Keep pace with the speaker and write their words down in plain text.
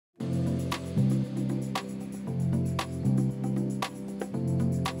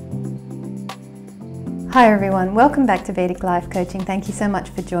Hi everyone, welcome back to Vedic Life Coaching. Thank you so much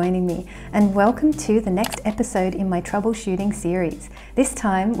for joining me, and welcome to the next episode in my Troubleshooting series. This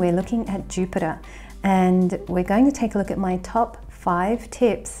time we're looking at Jupiter, and we're going to take a look at my top 5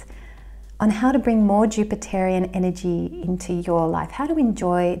 tips on how to bring more Jupiterian energy into your life, how to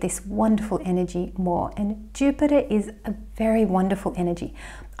enjoy this wonderful energy more. And Jupiter is a very wonderful energy.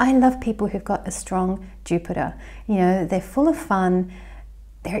 I love people who've got a strong Jupiter. You know, they're full of fun.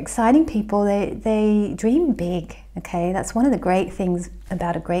 They're exciting people, they dream big, okay? That's one of the great things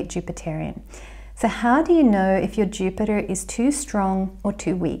about a great Jupiterian. So how do you know if your Jupiter is too strong or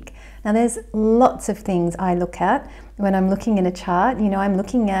too weak? Now there's lots of things I look at when I'm looking in a chart. You know, I'm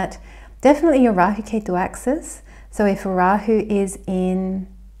looking at definitely your Rahu-Ketu axis. So if Rahu is in,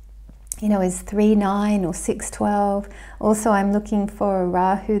 you know, is 3-9 or 6-12. Also, I'm looking for a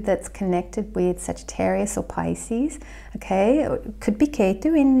Rahu that's connected with Sagittarius or Pisces, okay? It could be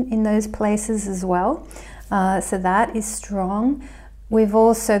Ketu in those places as well. So that is strong. We've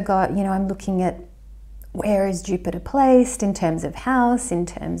also got, you know, I'm looking at where is Jupiter placed in terms of house, in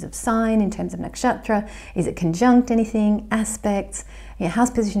terms of sign, in terms of nakshatra. Is it conjunct anything, aspects? You know, house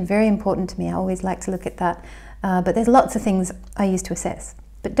position, very important to me. I always like to look at that. But there's lots of things I use to assess.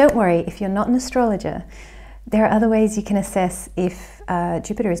 But don't worry, if you're not an astrologer, there are other ways you can assess if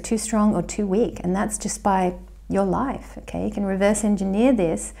Jupiter is too strong or too weak, and that's just by your life, okay? You can reverse engineer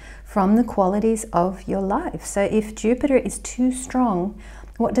this from the qualities of your life. So if Jupiter is too strong,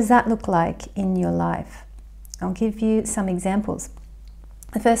 what does that look like in your life? I'll give you some examples.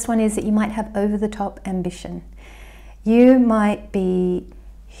 The first one is that you might have over-the-top ambition. You might be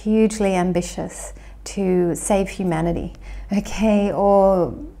hugely ambitious to save humanity, okay?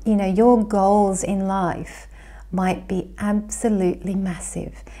 Or, you know, your goals in life might be absolutely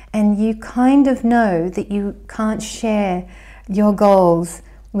massive, and you kind of know that you can't share your goals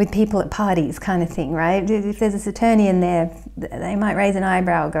with people at parties, kind of thing, right? If there's a Saturnian there, they might raise an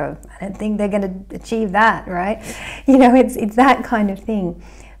eyebrow, go, I don't think they're going to achieve that, right? You know, it's that kind of thing.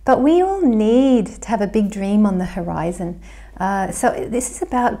 But we all need to have a big dream on the horizon. So this is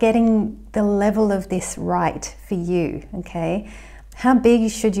about getting the level of this right for you, okay? How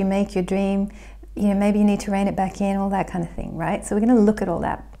big should you make your dream? You know, maybe you need to rein it back in, all that kind of thing, right? So we're going to look at all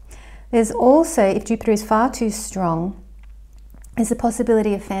that. There's also, if Jupiter is far too strong, there's the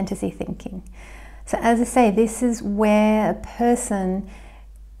possibility of fantasy thinking. So as I say, this is where a person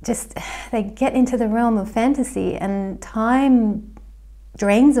just, they get into the realm of fantasy and time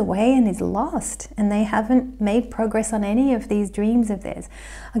drains away and is lost, and they haven't made progress on any of these dreams of theirs.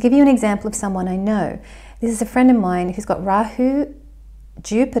 I'll give you an example of someone I know. This is a friend of mine who's got Rahu,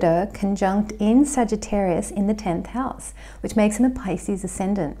 Jupiter conjunct in Sagittarius in the 10th house, which makes him a Pisces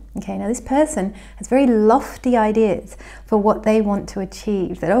ascendant. Okay, now this person has very lofty ideas for what they want to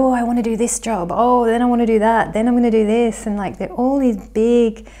achieve. That, oh, I want to do this job. Oh, then I want to do that. Then I'm going to do this. And like, they're all these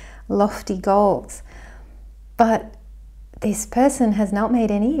big, lofty goals. But this person has not made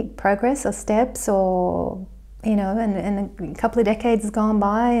any progress or steps, or, you know, and a couple of decades has gone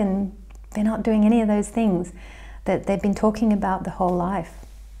by and they're not doing any of those things that they've been talking about the whole life.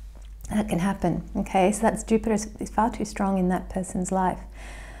 That can happen, okay? So that's Jupiter is far too strong in that person's life.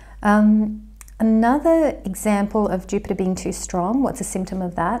 Another example of Jupiter being too strong, what's a symptom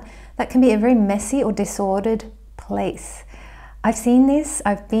of that? That can be a very messy or disordered place. I've seen this.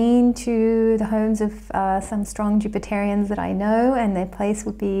 I've been to the homes of some strong Jupiterians that I know, and their place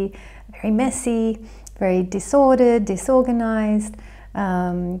would be very messy, very disordered, disorganized,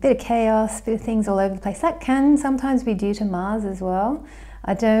 bit of chaos, bit of things all over the place. That can sometimes be due to Mars as well.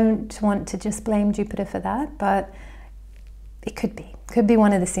 I don't want to just blame Jupiter for that, but it could be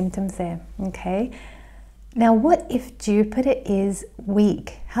one of the symptoms there, okay? Now, what if Jupiter is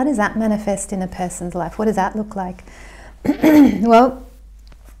weak? How does that manifest in a person's life? What does that look like? Well,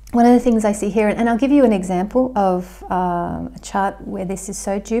 one of the things I see here, and I'll give you an example of a chart where this is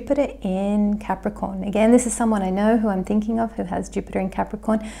so Jupiter in Capricorn. Again, this is someone I know who I'm thinking of who has Jupiter in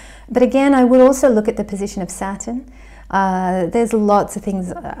Capricorn. But again, I will also look at the position of Saturn. There's lots of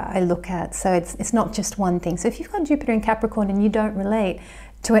things I look at, so it's not just one thing. So if you've got Jupiter in Capricorn and you don't relate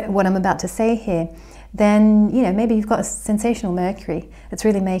to what I'm about to say here, then, you know, maybe you've got a sensational Mercury that's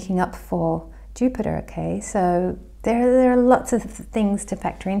really making up for Jupiter, okay? So there are lots of things to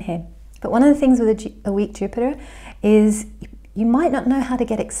factor in here. But one of the things with a weak Jupiter is you might not know how to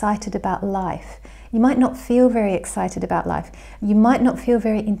get excited about life. You might not feel very excited about life. You might not feel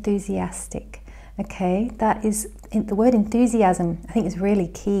very enthusiastic, okay? That is, the word enthusiasm, I think, is really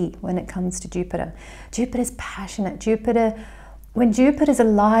key when it comes to Jupiter. Jupiter's passionate. When Jupiter's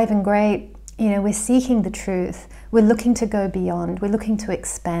alive and great, we're seeking the truth. We're looking to go beyond. We're looking to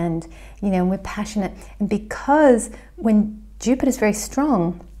expand, and we're passionate. And because when Jupiter is very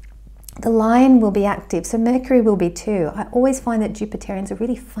strong, the lion will be active, so Mercury will be too. I always find that Jupiterians are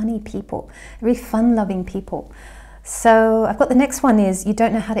really funny people, really fun-loving people. So I've got the next one is, you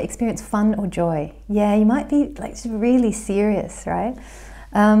don't know how to experience fun or joy. Yeah, you might be like really serious, right?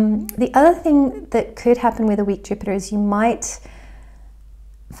 The other thing that could happen with a weak Jupiter is you might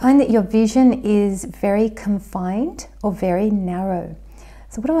find that your vision is very confined or very narrow.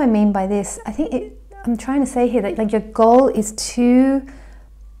 So what do I mean by this? I think I'm trying to say here that like your goal is too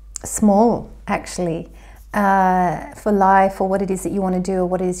small actually for life, or what it is that you want to do, or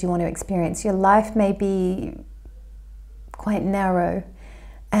what it is you want to experience. Your life may be quite narrow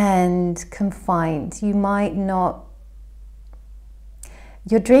and confined. You might not,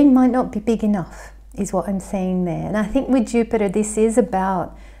 your dream might not be big enough, is what I'm saying there. And I think with Jupiter, this is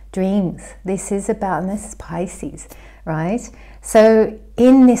about dreams. This is about, and this is Pisces, right? So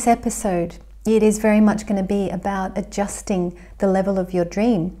in this episode, it is very much going to be about adjusting the level of your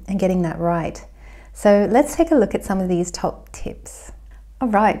dream and getting that right. So let's take a look at some of these top tips. All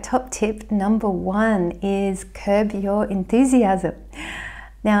right, top tip number 1 is curb your enthusiasm.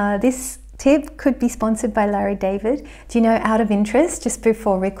 Now, this tip could be sponsored by Larry David. Do you know, out of interest, just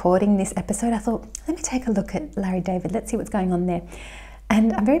before recording this episode, I thought, let me take a look at Larry David. Let's see what's going on there.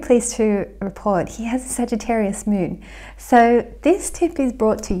 And I'm very pleased to report he has a Sagittarius moon. So this tip is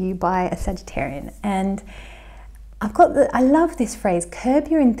brought to you by a Sagittarian. And I love this phrase, curb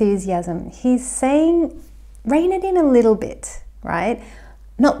your enthusiasm. He's saying, rein it in a little bit, right?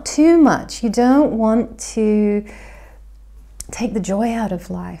 Not too much. You don't want to take the joy out of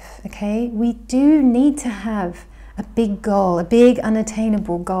life, okay? We do need to have a big goal, a big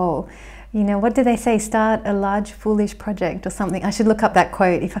unattainable goal. What do they say? Start a large foolish project or something. I should look up that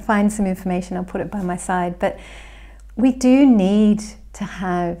quote. If I find some information, I'll put it by my side. But we do need to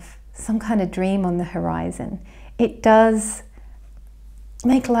have some kind of dream on the horizon. It does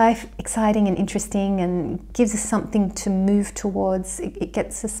make life exciting and interesting and gives us something to move towards. It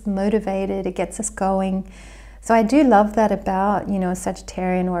gets us motivated, it gets us going. So I do love that about, a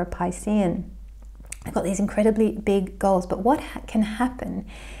Sagittarian or a Piscean. I've got these incredibly big goals, but what can happen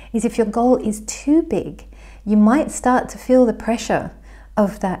is if your goal is too big, you might start to feel the pressure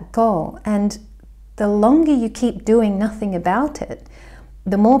of that goal. And the longer you keep doing nothing about it,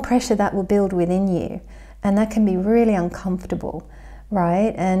 the more pressure that will build within you. And that can be really uncomfortable,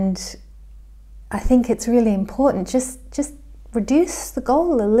 right? And I think it's really important, just reduce the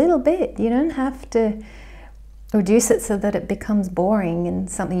goal a little bit. You don't have to reduce it so that it becomes boring and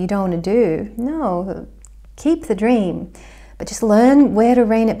something you don't want to do. No, keep the dream, but just learn where to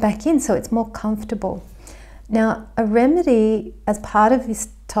rein it back in so it's more comfortable. Now, a remedy as part of this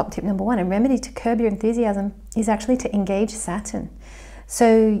top tip number 1, a remedy to curb your enthusiasm is actually to engage Saturn.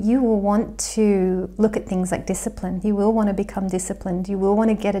 So you will want to look at things like discipline. You will want to become disciplined. You will want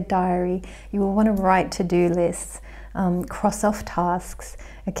to get a diary. You will want to write to-do lists, cross off tasks.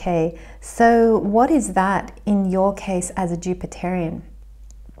 Okay, so what is that in your case as a Jupiterian?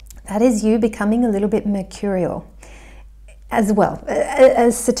 That is you becoming a little bit mercurial as well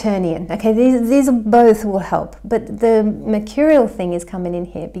as Saturnian. Okay, these both will help, but the mercurial thing is coming in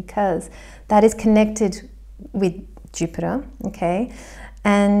here because that is connected with Jupiter. Okay,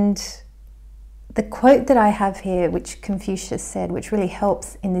 and the quote that I have here, which Confucius said, which really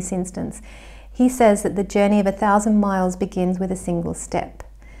helps in this instance, he says that the journey of 1,000 miles begins with a single step.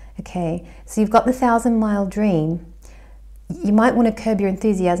 Okay, so you've got the 1,000-mile dream. You might want to curb your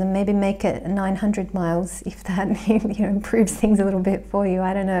enthusiasm, maybe make it 900 miles if that improves things a little bit for you.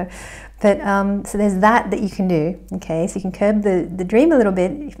 I don't know, but so there's that you can do. Okay, so you can curb the dream a little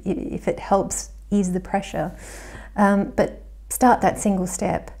bit if it helps ease the pressure, but start that single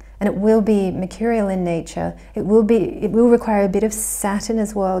step. And it will be mercurial in nature. It will require a bit of Saturn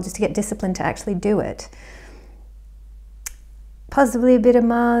as well, just to get disciplined to actually do it. Possibly a bit of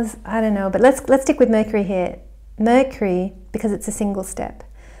Mars, I don't know, but let's stick with Mercury here. Mercury, because it's a single step.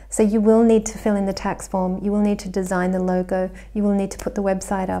 So you will need to fill in the tax form, you will need to design the logo, you will need to put the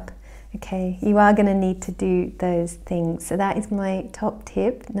website up. Okay, you are going to need to do those things. So that is my top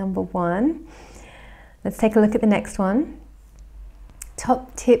tip, number 1. Let's take a look at the next one.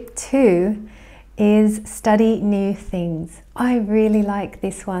 Top tip 2 is study new things. I really like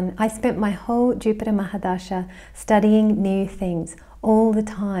this one. I spent my whole Jupiter Mahadasha studying new things all the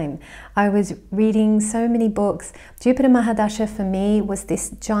time. I was reading so many books. Jupiter Mahadasha for me was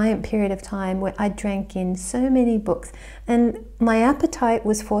this giant period of time where I drank in so many books, and my appetite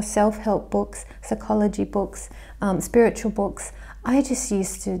was for self-help books, psychology books, spiritual books. I just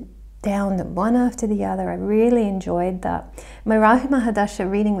used to down one after the other. I really enjoyed that. My Rahu Mahadasha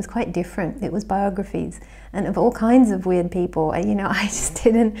reading was quite different. It was biographies and of all kinds of weird people. You know, I just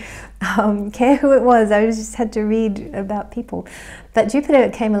didn't care who it was. I just had to read about people. But Jupiter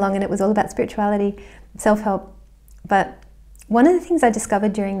came along and it was all about spirituality, self-help. But one of the things I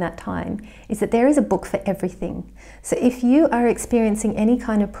discovered during that time is that there is a book for everything. So if you are experiencing any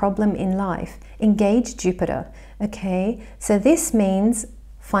kind of problem in life, engage Jupiter, okay? So this means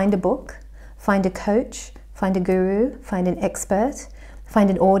find a book, find a coach, find a guru, find an expert, find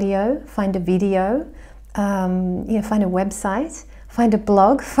an audio, find a video, find a website, find a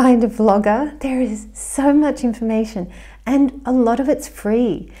blog, find a vlogger. There is so much information and a lot of it's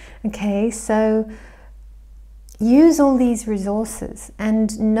free, okay? So use all these resources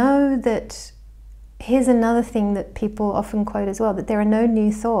and know that here's another thing that people often quote as well, that there are no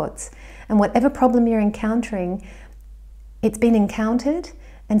new thoughts. And whatever problem you're encountering, it's been encountered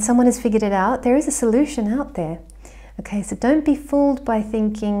and someone has figured it out. There is a solution out there. Okay, so don't be fooled by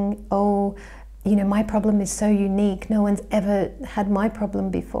thinking, oh, you know, my problem is so unique. No one's ever had my problem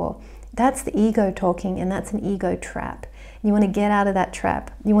before. That's the ego talking, and that's an ego trap. You want to get out of that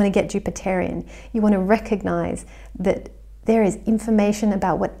trap. You want to get Jupiterian. You want to recognize that there is information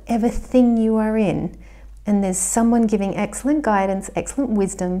about whatever thing you are in, and there's someone giving excellent guidance, excellent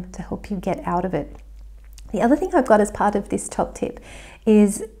wisdom to help you get out of it. The other thing I've got as part of this top tip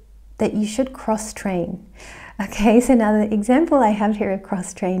is that you should cross-train. Okay, so now the example I have here of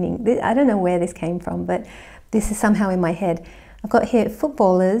cross-training, I don't know where this came from, but this is somehow in my head. I've got here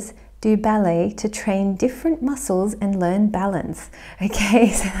footballers do ballet to train different muscles and learn balance.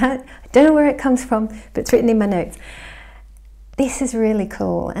 Okay, so that, I don't know where it comes from, but it's written in my notes. This is really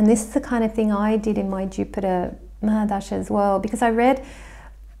cool, and this is the kind of thing I did in my Jupiter Mahadasha as well, because I read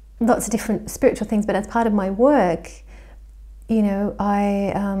lots of different spiritual things, but as part of my work, you know,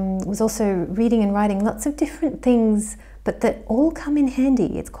 I was also reading and writing lots of different things, but that all come in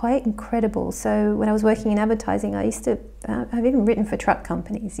handy. It's quite incredible. So when I was working in advertising, I used to, I've even written for truck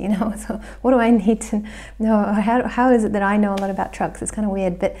companies, you know, so what do I need to know? How is it that I know a lot about trucks? It's kind of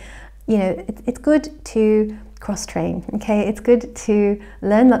weird, but you know, it's good to cross-train, okay? It's good to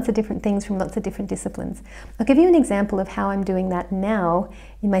learn lots of different things from lots of different disciplines. I'll give you an example of how I'm doing that now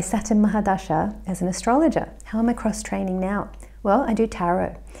in my Saturn Mahadasha as an astrologer. How am I cross-training now? Well, I do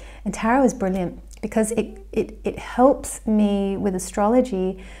tarot, and tarot is brilliant because it helps me with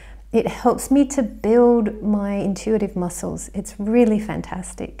astrology. It helps me to build my intuitive muscles. It's really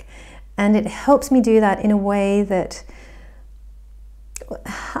fantastic, and it helps me do that in a way that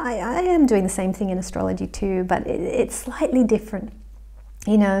I am doing the same thing in astrology too, but it's slightly different,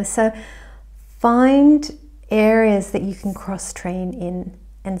 you know. So find areas that you can cross-train in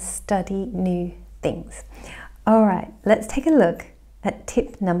and study new things. All right, let's take a look at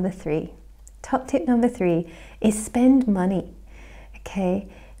tip number 3. Top tip number 3 is spend money, okay?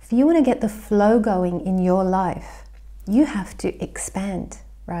 If you want to get the flow going in your life, you have to expand,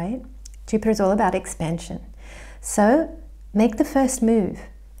 right? Jupiter is all about expansion. So make the first move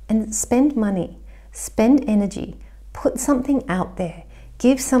and spend money, spend energy, put something out there,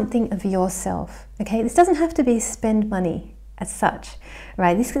 give something of yourself, okay? This doesn't have to be spend money as such,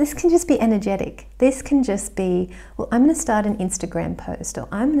 right? This can just be energetic. This can just be, well, I'm going to start an Instagram post, or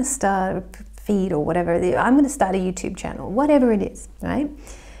I'm going to start a feed, or whatever. I'm going to start a YouTube channel, whatever it is, right?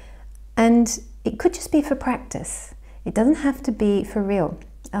 And it could just be for practice. It doesn't have to be for real.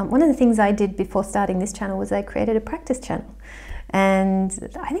 One of the things I did before starting this channel was I created a practice channel, and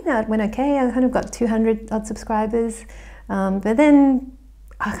I think that went okay. I kind of got 200 odd subscribers, but then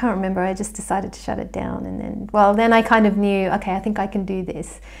I can't remember, I just decided to shut it down, and then, well, then I kind of knew, okay, I think I can do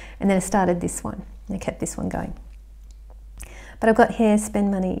this, and then I started this one, and I kept this one going. But I've got here,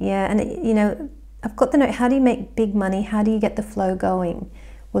 spend money, yeah, and you know, I've got the note, how do you make big money? How do you get the flow going?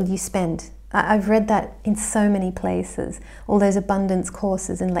 Well, you spend. I've read that in so many places, all those abundance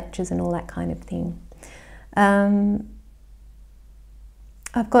courses and lectures and all that kind of thing.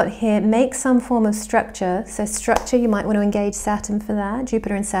 I've got here, make some form of structure. So structure, you might want to engage Saturn for that.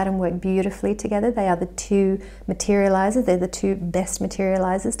 Jupiter and Saturn work beautifully together. They are the two materializers. They're the two best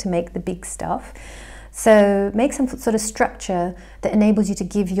materializers to make the big stuff. So make some sort of structure that enables you to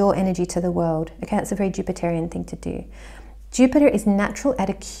give your energy to the world. Okay, that's a very Jupiterian thing to do. Jupiter is natural at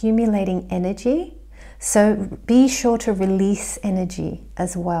accumulating energy, so be sure to release energy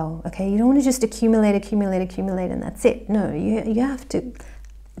as well, okay? You don't want to just accumulate, and that's it. No, you have to,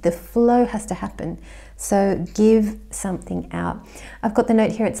 the flow has to happen. So give something out. I've got the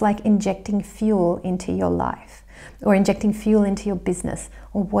note here, it's like injecting fuel into your life, or injecting fuel into your business,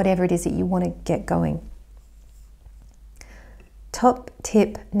 or whatever it is that you want to get going. Top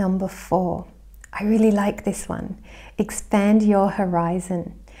tip number 4. I really like this one. Expand your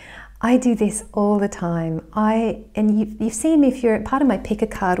horizon. I do this all the time. And you've seen me, if you're part of my pick a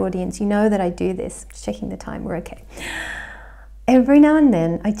card audience, you know that I do this. Just checking the time, we're okay. Every now and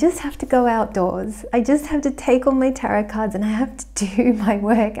then, I just have to go outdoors. I just have to take all my tarot cards and I have to do my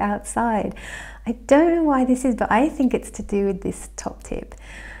work outside. I don't know why this is, but I think it's to do with this top tip.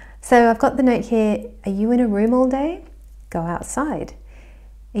 So I've got the note here, are you in a room all day? Go outside.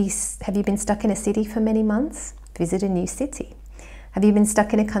 Have you been stuck in a city for many months? Visit a new city. Have you been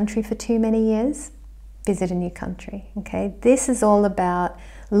stuck in a country for too many years? Visit a new country, okay? This is all about,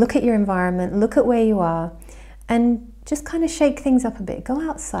 look at your environment, look at where you are, and just kind of shake things up a bit. Go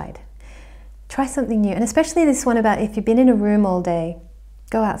outside. Try something new. And especially this one about if you've been in a room all day,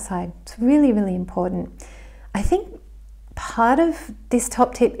 go outside. It's really, really important. I think part of this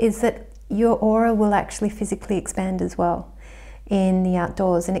top tip is that your aura will actually physically expand as well in the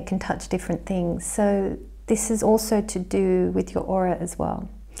outdoors, and it can touch different things. So this is also to do with your aura as well.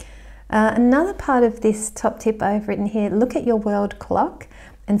 Another part of this top tip I've written here, look at your world clock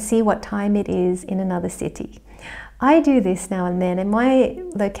and see what time it is in another city. I do this now and then, and my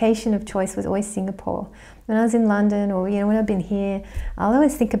location of choice was always Singapore. When I was in London, or when I've been here, I'll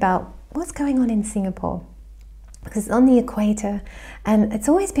always think about what's going on in Singapore, because it's on the equator, and it's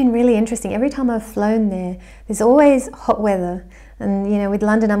always been really interesting. Every time I've flown there, there's always hot weather, and with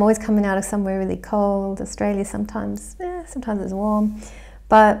London, I'm always coming out of somewhere really cold. Australia sometimes it's warm,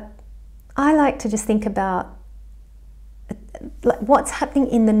 but I like to just think about what's happening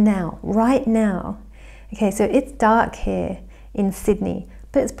in the now, right now. Okay, so it's dark here in Sydney,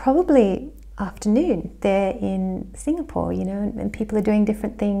 but it's probably afternoon there in Singapore, and people are doing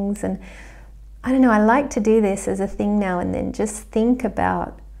different things, and I don't know, I like to do this as a thing now and then, just think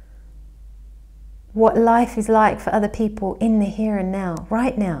about what life is like for other people in the here and now,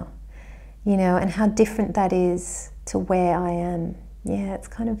 right now, and how different that is to where I am. Yeah, it's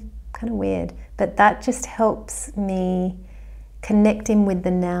kind of weird, but that just helps me connect in with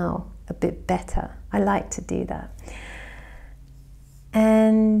the now a bit better. I like to do that.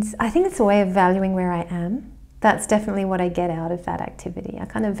 And I think it's a way of valuing where I am. That's definitely what I get out of that activity. I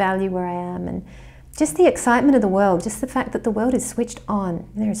kind of value where I am, and just the excitement of the world, just the fact that the world is switched on.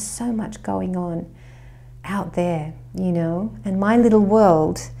 There is so much going on out there, and my little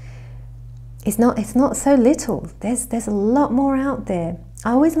world it's not so little. There's a lot more out there.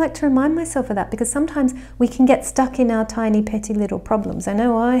 I always like to remind myself of that, because sometimes we can get stuck in our tiny, petty little problems. I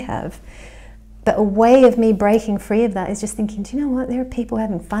know I have. But a way of me breaking free of that is just thinking, do you know what? There are people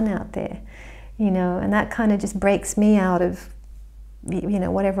having fun out there, and that kind of just breaks me out of,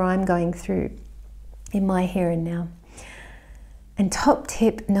 whatever I'm going through in my here and now. And top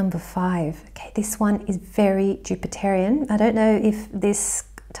tip number 5. Okay, this one is very Jupiterian. I don't know if this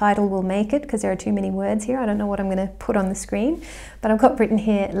title will make it, because there are too many words here. I don't know what I'm going to put on the screen, but I've got written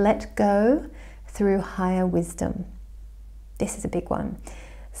here, let go through higher wisdom. This is a big one.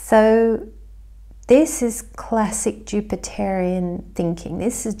 So this is classic Jupiterian thinking.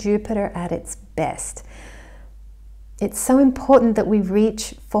 This is Jupiter at its best. It's so important that we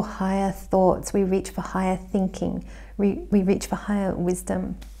reach for higher thoughts, we reach for higher thinking, we reach for higher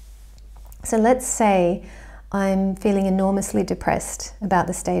wisdom. So let's say I'm feeling enormously depressed about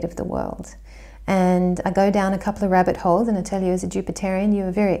the state of the world, and I go down a couple of rabbit holes, and I tell you, as a Jupiterian, you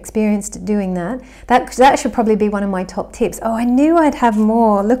are very experienced at doing that. That should probably be one of my top tips. Oh, I knew I'd have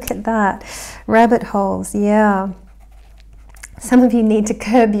more. Look at that. Rabbit holes, yeah. Some of you need to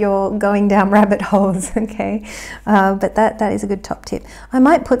curb your going down rabbit holes, okay? But that is a good top tip. I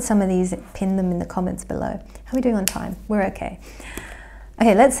might put some of these, pin them in the comments below. How are we doing on time? We're okay.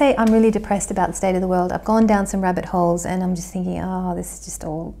 Okay, let's say I'm really depressed about the state of the world. I've gone down some rabbit holes, and I'm just thinking, oh, this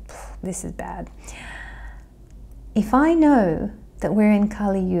is bad. If I know that we're in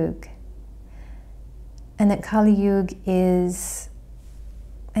Kali Yuga, and that Kali Yuga is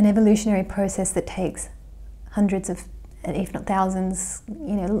an evolutionary process that takes hundreds of, if not thousands,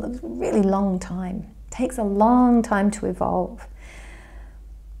 really long time, takes a long time to evolve,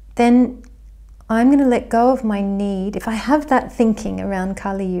 then I'm going to let go of my need. If I have that thinking around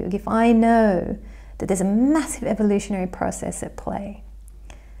Kali Yuga, if I know that there's a massive evolutionary process at play,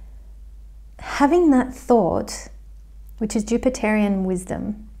 having that thought, which is Jupiterian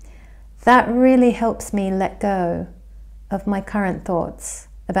wisdom, that really helps me let go of my current thoughts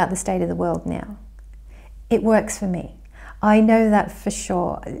about the state of the world now. It works for me. I know that for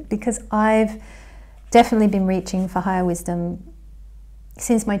sure, because I've definitely been reaching for higher wisdom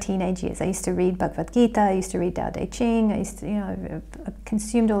since my teenage years. I used to read Bhagavad Gita, I used to read Tao Te Ching, I used to, I've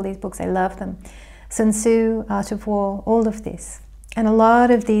consumed all these books, I love them. Sun Tzu, Art of War, all of this. And a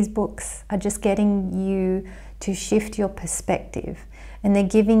lot of these books are just getting you to shift your perspective, and they're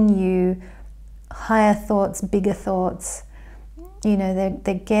giving you higher thoughts, bigger thoughts. You know,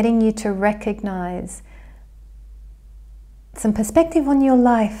 they're getting you to recognize some perspective on your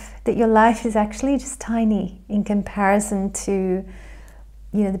life, that your life is actually just tiny in comparison to,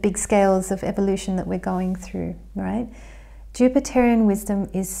 you know, the big scales of evolution that we're going through, right? Jupiterian wisdom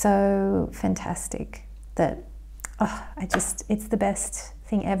is so fantastic that, it's the best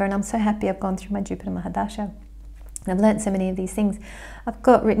thing ever. And I'm so happy I've gone through my Jupiter Mahadasha. And I've learned so many of these things. I've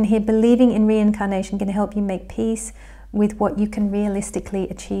got written here, believing in reincarnation can help you make peace with what you can realistically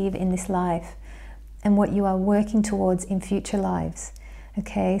achieve in this life and what you are working towards in future lives.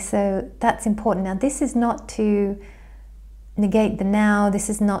 Okay, so that's important. Now, this is not to negate the now. This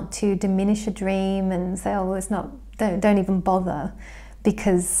is not to diminish a dream and say, oh, well, it's not, don't even bother,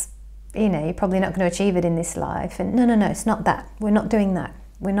 because, you know, you're probably not going to achieve it in this life. And no, it's not that. We're not doing that.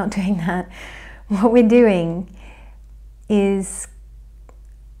 We're not doing that. What we're doing is,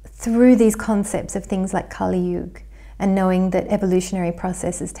 through these concepts of things like Kali Yuga, and knowing that evolutionary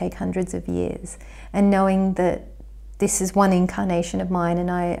processes take hundreds of years, and knowing that this is one incarnation of mine,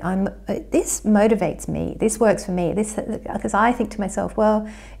 and this motivates me, this works for me, because I think to myself, well,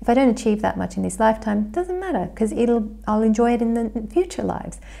 if I don't achieve that much in this lifetime, it doesn't matter, because I'll enjoy it in the future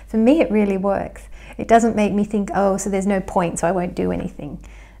lives. For me, it really works. It doesn't make me think, oh, so there's no point, so I won't do anything.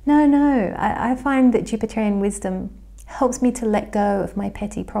 No, I find that Jupiterian wisdom helps me to let go of my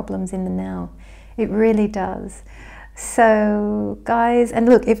petty problems in the now. It really does. So guys, and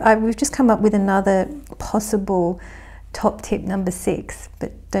look, we've just come up with another possible top tip, number 6,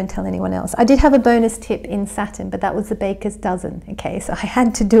 but don't tell anyone else. I did have a bonus tip in Saturn, but that was the baker's dozen, okay, so I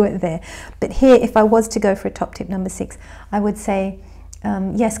had to do it there. But here, if I was to go for a top tip number 6, I would say,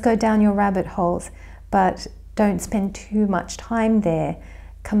 yes, go down your rabbit holes, but don't spend too much time there.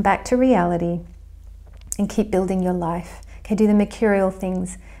 Come back to reality and keep building your life. Okay, do the mercurial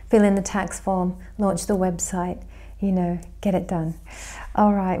things, fill in the tax form, launch the website, you know, get it done.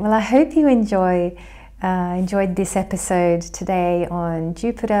 All right, well, I hope you enjoyed this episode today on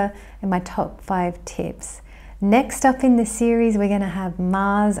Jupiter and my top 5 tips. Next up in the series, we're going to have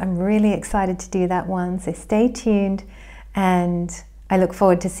Mars. I'm really excited to do that one, so stay tuned, and I look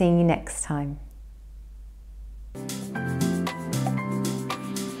forward to seeing you next time.